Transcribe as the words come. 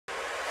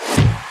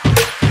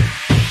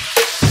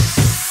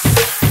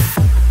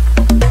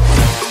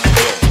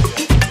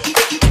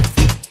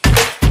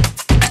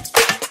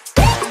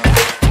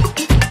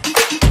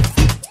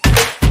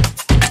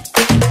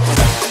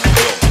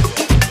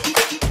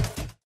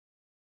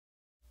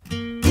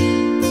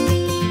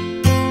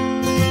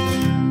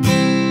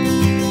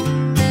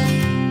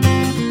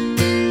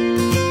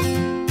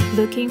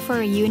Looking for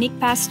a unique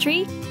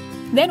pastry?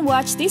 Then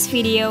watch this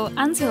video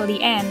until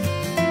the end.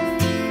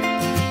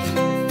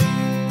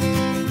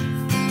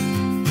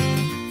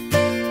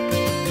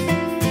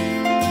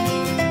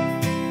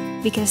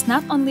 Because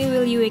not only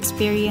will you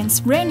experience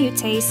brand new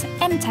taste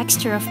and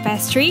texture of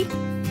pastry,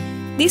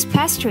 these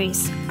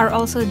pastries are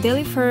also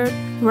delivered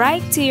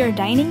right to your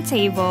dining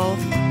table.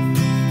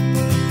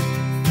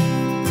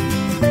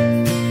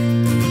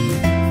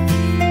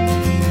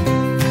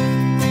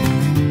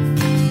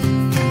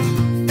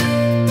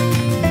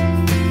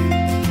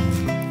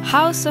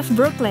 House of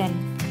Brooklyn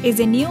is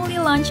a newly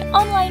launched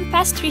online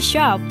pastry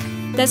shop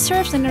that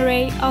serves an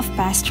array of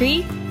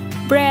pastry,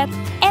 bread,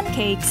 and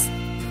cakes.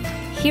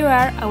 Here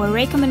are our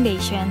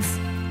recommendations.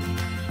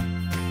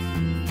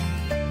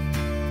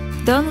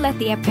 Don't let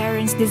the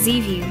appearance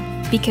deceive you,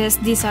 because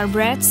these are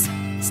breads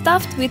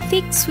stuffed with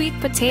thick sweet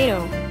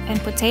potato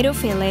and potato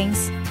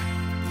fillings,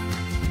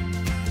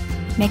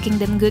 making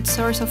them good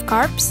source of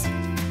carbs,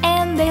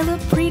 and they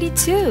look pretty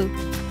too.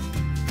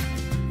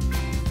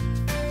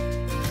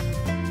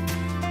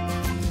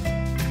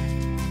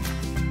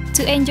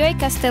 To enjoy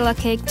Castella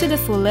cake to the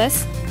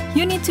fullest,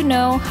 you need to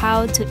know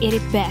how to eat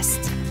it best.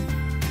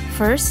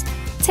 First,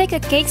 take a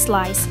cake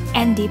slice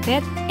and dip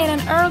it in an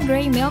Earl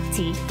Grey milk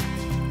tea.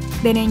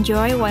 Then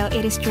enjoy while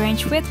it is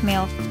drenched with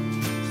milk.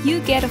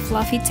 You get a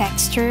fluffy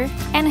texture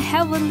and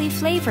heavenly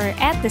flavor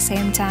at the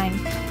same time.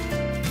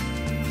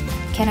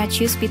 Can I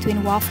choose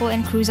between waffle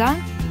and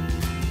croissant?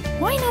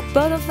 Why not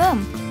both of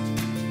them?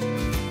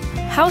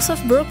 House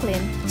of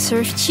Brooklyn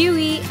serves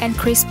chewy and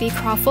crispy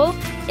croffle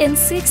in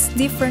 6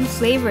 different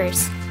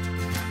flavors.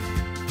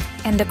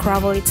 And the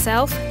croffle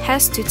itself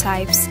has 2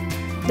 types,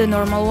 the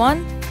normal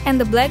one and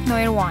the black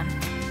noir one.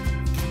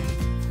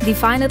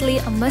 Definitely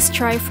a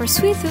must-try for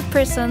sweet tooth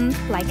person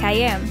like I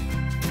am.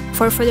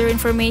 For further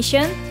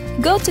information,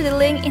 go to the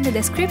link in the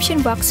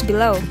description box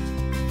below.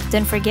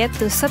 Don't forget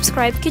to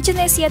subscribe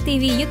Kitchenesia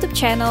TV YouTube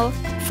channel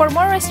for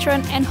more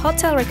restaurant and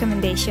hotel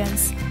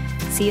recommendations.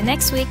 See you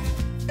next week!